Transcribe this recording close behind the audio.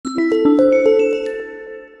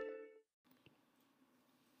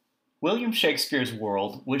William Shakespeare's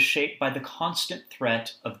world was shaped by the constant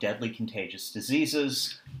threat of deadly contagious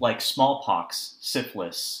diseases like smallpox,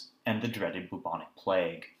 syphilis, and the dreaded bubonic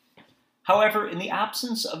plague. However, in the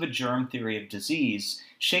absence of a germ theory of disease,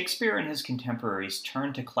 Shakespeare and his contemporaries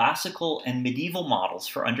turned to classical and medieval models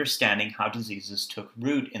for understanding how diseases took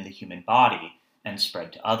root in the human body and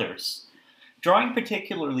spread to others. Drawing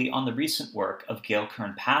particularly on the recent work of Gail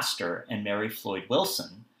Kern-Pastor and Mary Floyd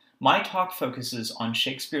Wilson, my talk focuses on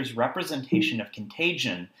Shakespeare's representation of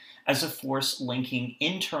contagion as a force linking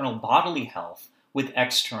internal bodily health with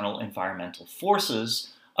external environmental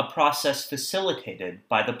forces, a process facilitated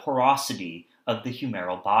by the porosity of the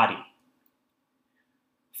humoral body.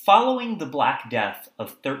 Following the Black Death of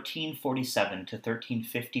 1347 to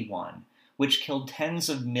 1351, which killed tens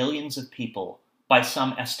of millions of people, by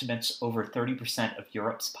some estimates over 30% of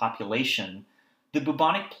Europe's population, the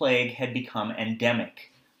bubonic plague had become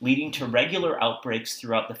endemic, leading to regular outbreaks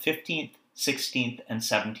throughout the 15th, 16th, and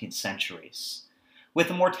 17th centuries. With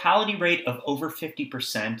a mortality rate of over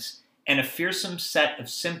 50% and a fearsome set of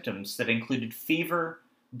symptoms that included fever,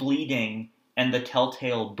 bleeding, and the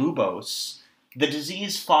telltale buboes, the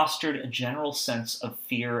disease fostered a general sense of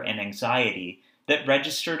fear and anxiety that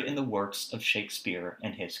registered in the works of Shakespeare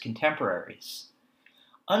and his contemporaries.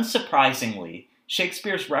 Unsurprisingly,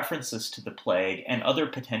 Shakespeare's references to the plague and other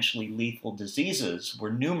potentially lethal diseases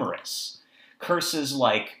were numerous. Curses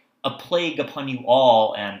like "a plague upon you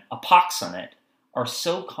all" and "a pox on it" are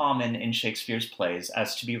so common in Shakespeare's plays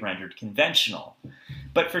as to be rendered conventional.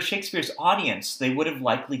 But for Shakespeare's audience, they would have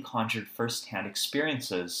likely conjured first-hand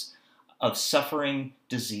experiences of suffering,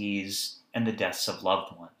 disease, and the deaths of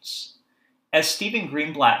loved ones. As Stephen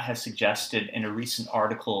Greenblatt has suggested in a recent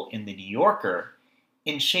article in The New Yorker,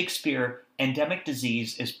 in Shakespeare, endemic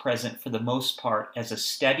disease is present for the most part as a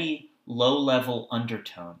steady, low-level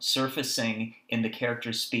undertone, surfacing in the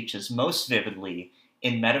characters' speeches most vividly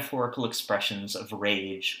in metaphorical expressions of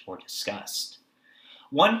rage or disgust.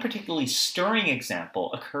 One particularly stirring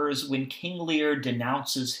example occurs when King Lear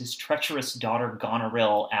denounces his treacherous daughter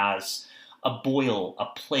Goneril as "a boil, a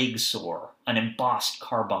plague sore, an embossed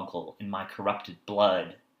carbuncle in my corrupted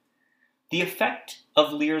blood." The effect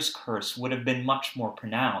of Lear's curse would have been much more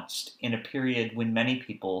pronounced in a period when many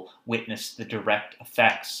people witnessed the direct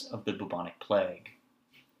effects of the bubonic plague.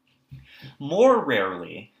 More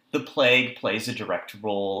rarely, the plague plays a direct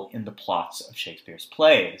role in the plots of Shakespeare's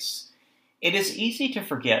plays. It is easy to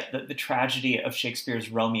forget that the tragedy of Shakespeare's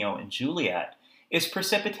Romeo and Juliet is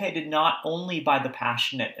precipitated not only by the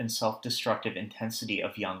passionate and self-destructive intensity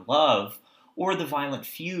of young love, or the violent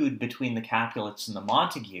feud between the Capulets and the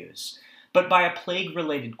Montagues, but by a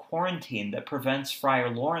plague-related quarantine that prevents Friar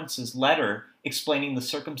Lawrence's letter explaining the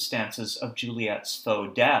circumstances of Juliet's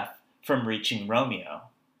faux death from reaching Romeo.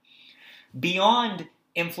 Beyond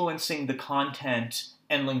influencing the content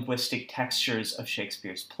and linguistic textures of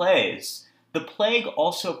Shakespeare's plays, the plague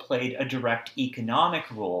also played a direct economic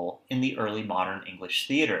role in the early modern English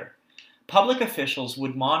theater. Public officials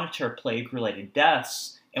would monitor plague-related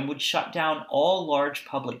deaths and would shut down all large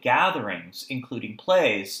public gatherings, including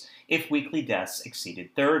plays, if weekly deaths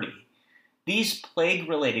exceeded 30. These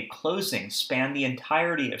plague-related closings span the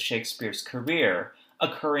entirety of Shakespeare's career,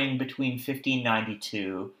 occurring between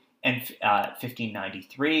 1592 and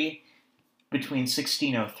 1593, between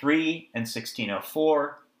 1603 and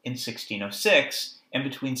 1604, in 1606, and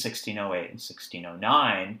between 1608 and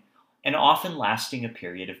 1609, and often lasting a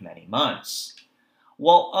period of many months.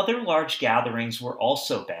 While other large gatherings were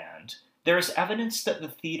also banned, there is evidence that the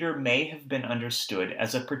theater may have been understood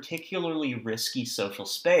as a particularly risky social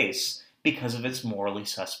space because of its morally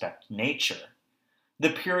suspect nature. The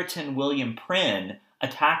Puritan William Prynne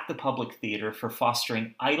attacked the public theater for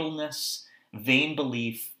fostering idleness, vain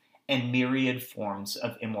belief, and myriad forms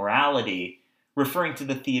of immorality, referring to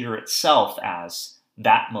the theater itself as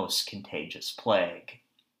that most contagious plague.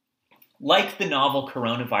 Like the novel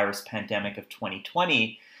coronavirus pandemic of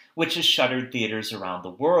 2020, which has shuttered theaters around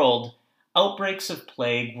the world, outbreaks of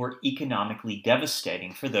plague were economically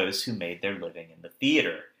devastating for those who made their living in the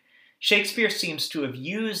theater. Shakespeare seems to have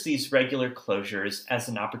used these regular closures as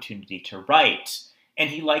an opportunity to write,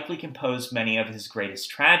 and he likely composed many of his greatest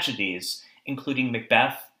tragedies, including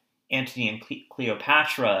Macbeth, Antony and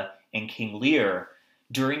Cleopatra, and King Lear,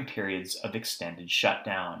 during periods of extended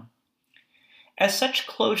shutdown. As such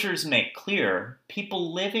closures make clear,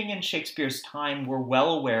 people living in Shakespeare's time were well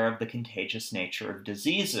aware of the contagious nature of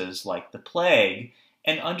diseases like the plague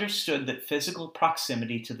and understood that physical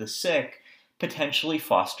proximity to the sick potentially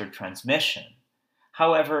fostered transmission.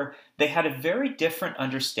 However, they had a very different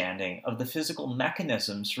understanding of the physical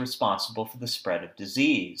mechanisms responsible for the spread of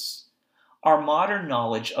disease. our modern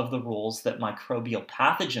knowledge of the roles that microbial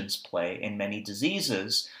pathogens play in many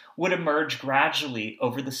diseases would emerge gradually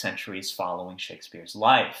over the centuries following Shakespeare's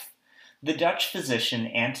life. The Dutch physician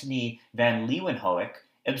Antony van Leeuwenhoek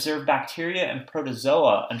observed bacteria and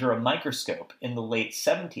protozoa under a microscope in the late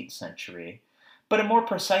 17th century, but a more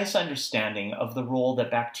precise understanding of the role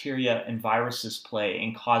that bacteria and viruses play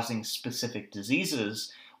in causing specific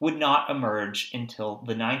diseases would not emerge until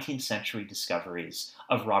the 19th century discoveries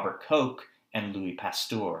of Robert Koch and Louis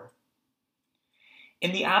Pasteur.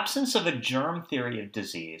 In the absence of a germ theory of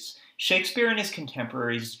disease, Shakespeare and his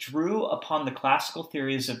contemporaries drew upon the classical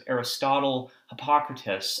theories of Aristotle,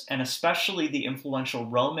 Hippocrates, and especially the influential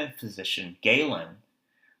Roman physician Galen.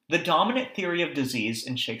 The dominant theory of disease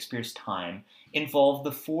in Shakespeare's time involved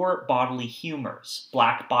the four bodily humors,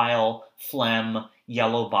 black bile, phlegm,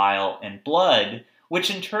 yellow bile, and blood, which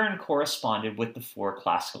in turn corresponded with the four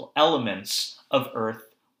classical elements of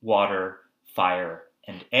earth, water, fire,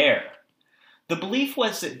 and air. The belief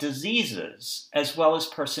was that diseases, as well as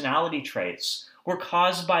personality traits, were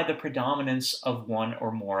caused by the predominance of one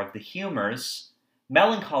or more of the humors.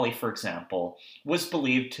 Melancholy, for example, was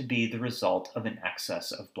believed to be the result of an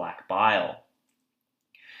excess of black bile.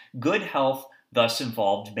 Good health thus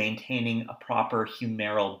involved maintaining a proper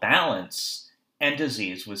humoral balance, and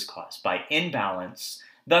disease was caused by imbalance,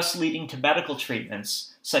 thus leading to medical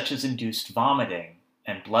treatments such as induced vomiting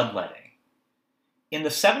and bloodletting. In the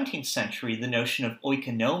 17th century, the notion of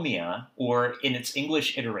oeconomy, or in its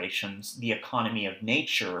English iterations, the economy of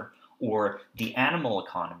nature, or the animal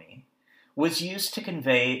economy, was used to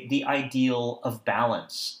convey the ideal of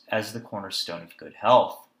balance as the cornerstone of good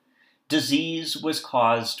health. Disease was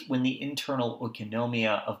caused when the internal oeconomy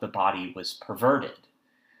of the body was perverted.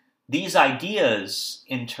 These ideas,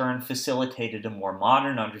 in turn, facilitated a more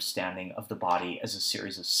modern understanding of the body as a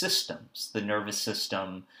series of systems, the nervous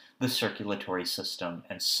system, the circulatory system,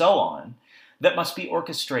 and so on, that must be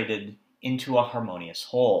orchestrated into a harmonious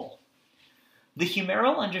whole. The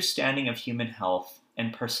humoral understanding of human health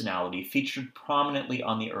and personality featured prominently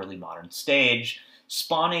on the early modern stage,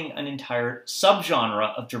 spawning an entire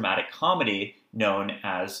subgenre of dramatic comedy known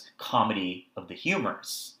as comedy of the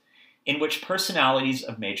humors, in which personalities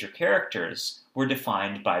of major characters were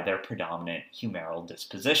defined by their predominant humoral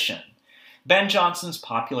disposition. Ben Jonson's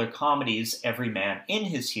popular comedies, Every Man in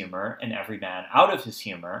His Humor and Every Man Out of His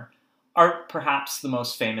Humor, are perhaps the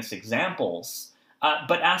most famous examples,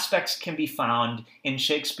 but aspects can be found in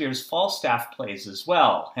Shakespeare's Falstaff plays as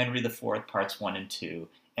well, Henry IV Parts 1 and 2,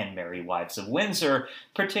 and Merry Wives of Windsor,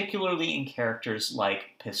 particularly in characters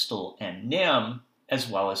like Pistol and Nym, as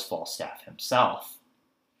well as Falstaff himself.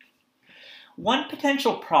 One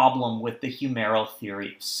potential problem with the humoral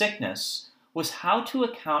theory of sickness was how to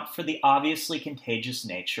account for the obviously contagious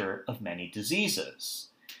nature of many diseases.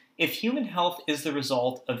 If human health is the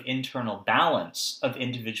result of internal balance of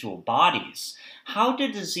individual bodies, how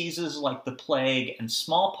do diseases like the plague and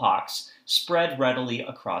smallpox spread readily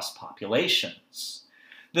across populations?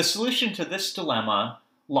 The solution to this dilemma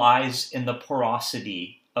lies in the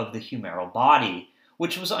porosity of the humoral body,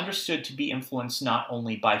 which was understood to be influenced not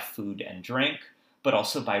only by food and drink, but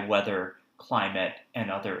also by weather, climate, and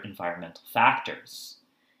other environmental factors.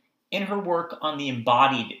 In her work on the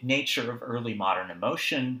embodied nature of early modern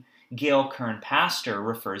emotion, Gail Kern-Pastor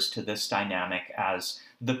refers to this dynamic as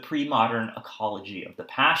the pre-modern ecology of the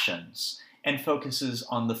passions, and focuses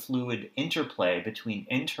on the fluid interplay between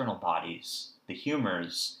internal bodies, the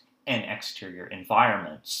humors, and exterior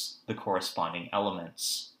environments, the corresponding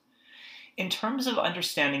elements. In terms of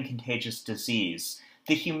understanding contagious disease,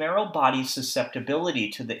 the humoral body's susceptibility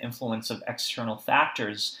to the influence of external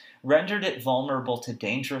factors rendered it vulnerable to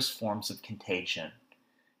dangerous forms of contagion.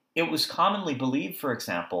 It was commonly believed, for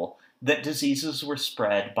example, that diseases were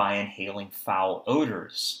spread by inhaling foul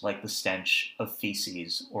odors, like the stench of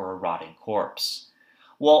feces or a rotting corpse.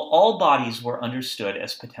 While all bodies were understood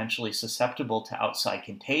as potentially susceptible to outside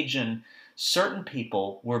contagion, certain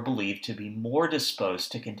people were believed to be more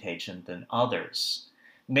disposed to contagion than others.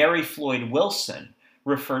 Mary Floyd Wilson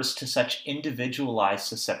refers to such individualized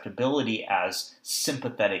susceptibility as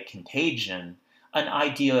sympathetic contagion, an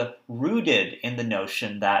idea rooted in the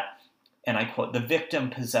notion that, and I quote, the victim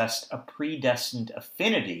possessed a predestined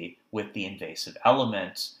affinity with the invasive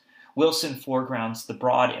element. Wilson foregrounds the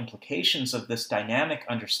broad implications of this dynamic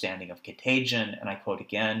understanding of contagion, and I quote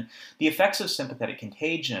again, the effects of sympathetic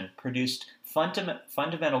contagion produced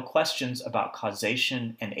fundamental questions about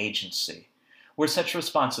causation and agency. Were such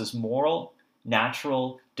responses moral,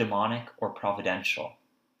 natural, demonic, or providential?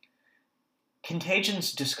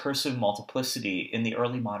 Contagion's discursive multiplicity in the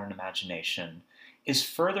early modern imagination is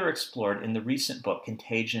further explored in the recent book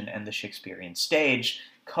Contagion and the Shakespearean Stage,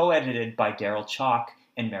 co-edited by Daryl Chalk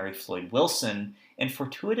and Mary Floyd Wilson, and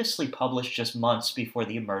fortuitously published just months before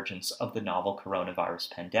the emergence of the novel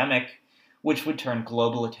coronavirus pandemic, which would turn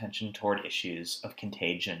global attention toward issues of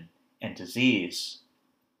contagion and disease.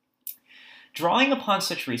 Drawing upon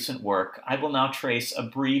such recent work, I will now trace a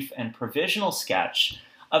brief and provisional sketch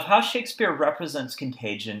of how Shakespeare represents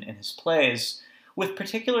contagion in his plays, with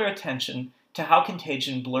particular attention to how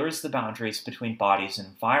contagion blurs the boundaries between bodies and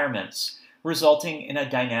environments, resulting in a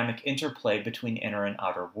dynamic interplay between inner and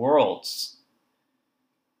outer worlds.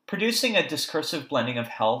 Producing a discursive blending of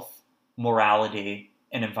health, morality,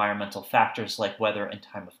 and environmental factors like weather and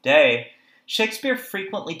time of day, Shakespeare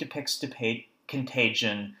frequently depicts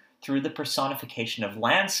contagion through the personification of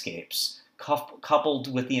landscapes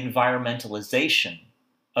coupled with the environmentalization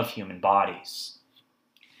of human bodies.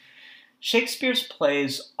 Shakespeare's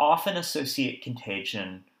plays often associate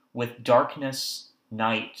contagion with darkness,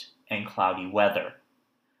 night, and cloudy weather.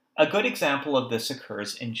 A good example of this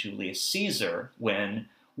occurs in Julius Caesar when,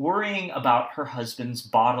 worrying about her husband's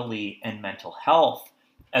bodily and mental health,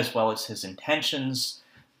 as well as his intentions,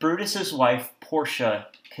 Brutus's wife Portia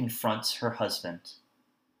confronts her husband.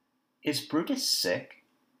 Is Brutus sick?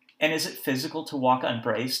 And is it physical to walk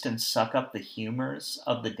unbraced and suck up the humors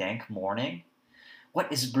of the dank morning?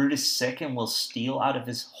 What, is Brutus sick and will steal out of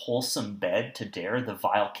his wholesome bed to dare the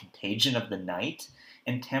vile contagion of the night,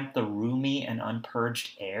 and tempt the rheumy and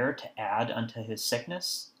unpurged air to add unto his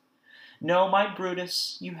sickness? No, my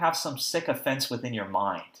Brutus, you have some sick offense within your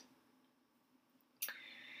mind.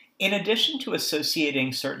 In addition to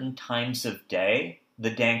associating certain times of day, the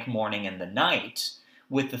dank morning and the night,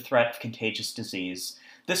 with the threat of contagious disease,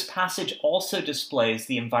 this passage also displays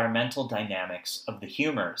the environmental dynamics of the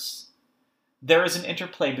humors. There is an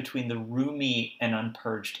interplay between the rheumy and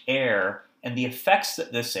unpurged air and the effects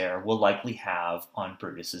that this air will likely have on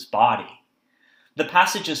Brutus's body. The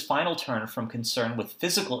passage's final turn from concern with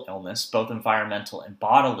physical illness, both environmental and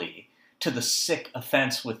bodily, to the sick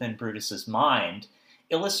offense within Brutus's mind,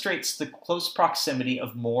 illustrates the close proximity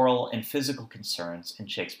of moral and physical concerns in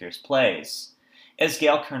Shakespeare's plays. As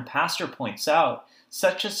Gail Kern-Pastor points out,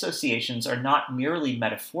 such associations are not merely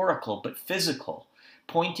metaphorical but physical,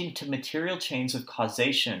 pointing to material chains of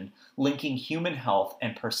causation linking human health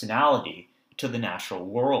and personality to the natural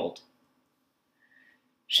world.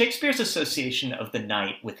 Shakespeare's association of the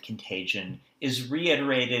night with contagion is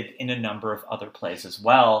reiterated in a number of other plays as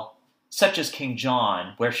well, such as King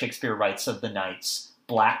John, where Shakespeare writes of the night's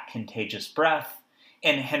black contagious breath,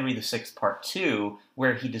 and Henry VI Part 2,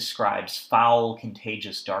 where he describes foul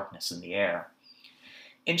contagious darkness in the air.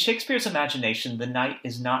 In Shakespeare's imagination, the night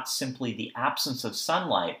is not simply the absence of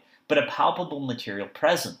sunlight, but a palpable material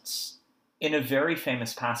presence. In a very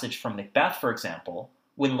famous passage from Macbeth, for example,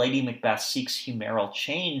 when Lady Macbeth seeks humoral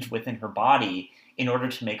change within her body in order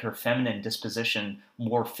to make her feminine disposition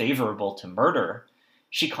more favorable to murder,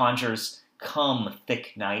 she conjures, "Come,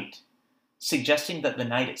 thick night," suggesting that the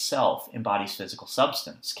night itself embodies physical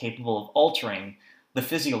substance, capable of altering the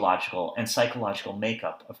physiological and psychological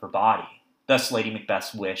makeup of her body. Thus Lady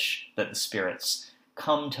Macbeth's wish that the spirits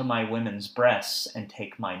come to my women's breasts and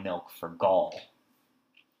take my milk for gall.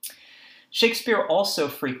 Shakespeare also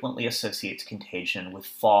frequently associates contagion with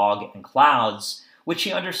fog and clouds, which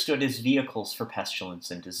he understood as vehicles for pestilence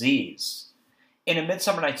and disease. In A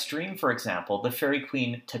Midsummer Night's Dream, for example, the fairy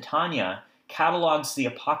queen Titania catalogues the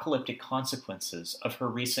apocalyptic consequences of her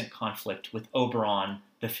recent conflict with Oberon,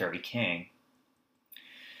 the fairy king.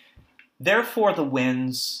 Therefore the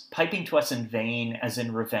winds, piping to us in vain as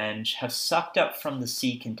in revenge, have sucked up from the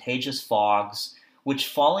sea contagious fogs, which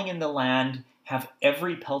falling in the land have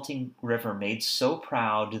every pelting river made so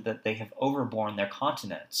proud that they have overborne their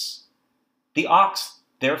continents. The ox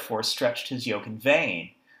therefore stretched his yoke in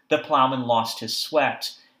vain, the ploughman lost his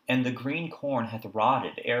sweat, and the green corn hath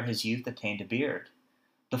rotted ere his youth attained a beard.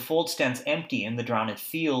 The fold stands empty in the drowned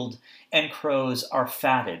field, and crows are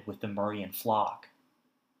fatted with the murrian flock.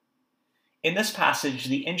 In this passage,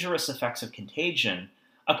 the injurious effects of contagion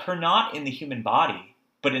occur not in the human body,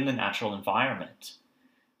 but in the natural environment.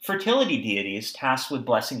 Fertility deities tasked with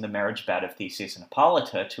blessing the marriage bed of Theseus and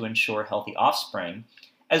Hippolyta to ensure healthy offspring,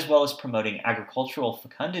 as well as promoting agricultural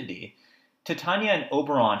fecundity, Titania and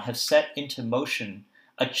Oberon have set into motion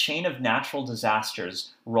a chain of natural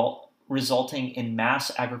disasters resulting in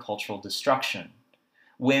mass agricultural destruction.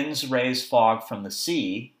 Winds raise fog from the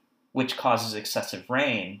sea, which causes excessive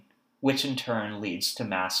rain, which in turn leads to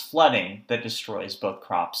mass flooding that destroys both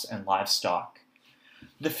crops and livestock.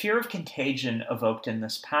 The fear of contagion evoked in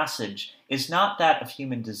this passage is not that of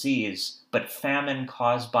human disease, but famine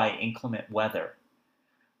caused by inclement weather,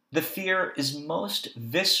 The fear is most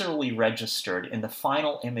viscerally registered in the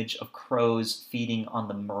final image of crows feeding on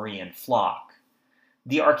the Murrian flock.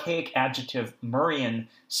 The archaic adjective Murrian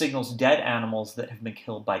signals dead animals that have been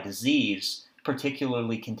killed by disease,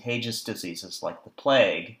 particularly contagious diseases like the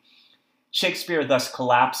plague. Shakespeare thus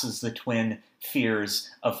collapses the twin fears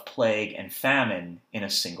of plague and famine in a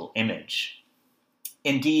single image.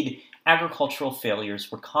 Indeed, agricultural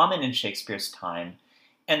failures were common in Shakespeare's time,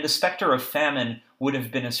 and the specter of famine would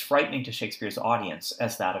have been as frightening to Shakespeare's audience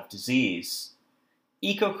as that of disease.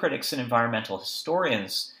 Eco-critics and environmental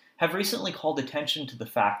historians have recently called attention to the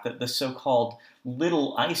fact that the so-called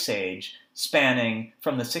Little Ice Age, spanning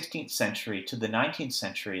from the 16th century to the 19th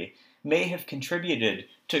century, may have contributed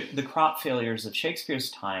to the crop failures of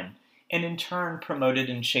Shakespeare's time, and in turn promoted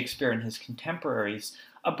in Shakespeare and his contemporaries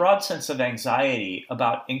a broad sense of anxiety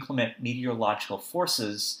about inclement meteorological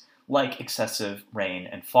forces like excessive rain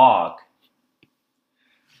and fog.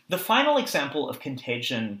 The final example of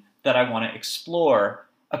contagion that I want to explore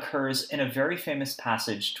occurs in a very famous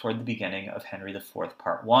passage toward the beginning of Henry IV,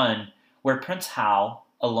 Part 1, where Prince Hal,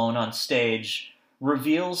 alone on stage,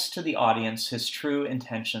 reveals to the audience his true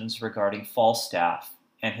intentions regarding Falstaff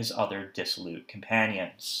and his other dissolute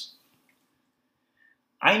companions.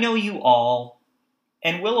 I know you all,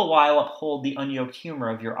 and will a while uphold the unyoked humor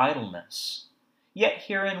of your idleness. Yet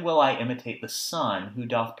herein will I imitate the sun, who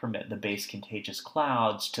doth permit the base contagious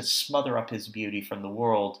clouds to smother up his beauty from the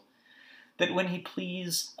world, that when he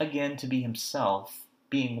please again to be himself,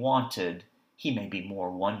 being wanted, he may be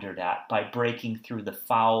more wondered at by breaking through the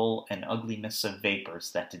foul and ugly mists of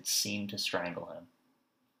vapors that did seem to strangle him.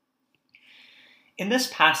 In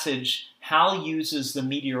this passage, Hal uses the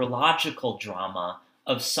meteorological drama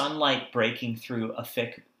of sunlight breaking through a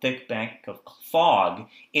thick bank of fog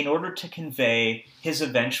in order to convey his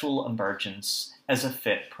eventual emergence as a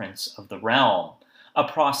fit prince of the realm, a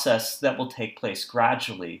process that will take place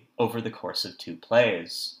gradually over the course of 2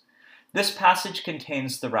 plays. This passage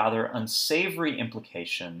contains the rather unsavory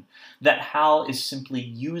implication that Hal is simply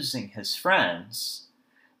using his friends,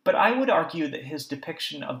 but I would argue that his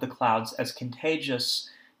depiction of the clouds as contagious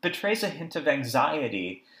betrays a hint of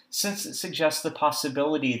anxiety, since it suggests the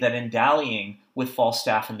possibility that in dallying with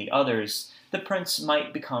Falstaff and the others, the prince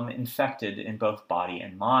might become infected in both body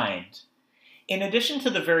and mind. In addition to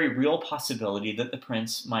the very real possibility that the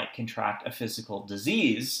prince might contract a physical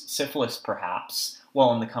disease, syphilis perhaps,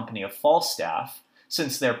 while in the company of Falstaff,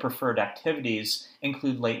 since their preferred activities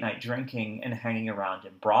include late-night drinking and hanging around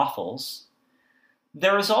in brothels,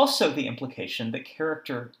 there is also the implication that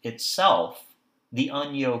character itself, the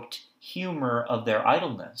unyoked humor of their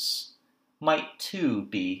idleness, might too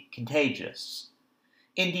be contagious.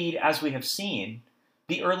 Indeed, as we have seen,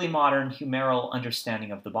 the early modern humoral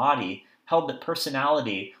understanding of the body held that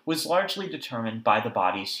personality was largely determined by the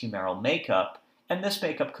body's humoral makeup, and this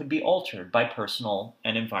makeup could be altered by personal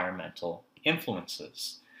and environmental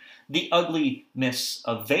influences. The ugly mists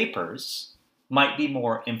of vapors might be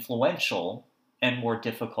more influential and more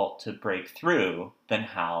difficult to break through than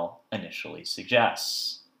Hal initially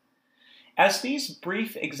suggests. As these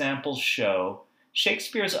brief examples show,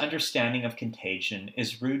 Shakespeare's understanding of contagion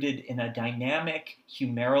is rooted in a dynamic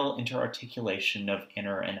humoral interarticulation of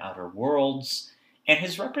inner and outer worlds, and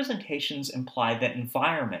his representations imply that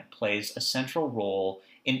environment plays a central role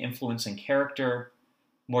in influencing character,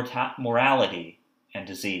 morality, and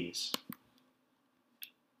disease.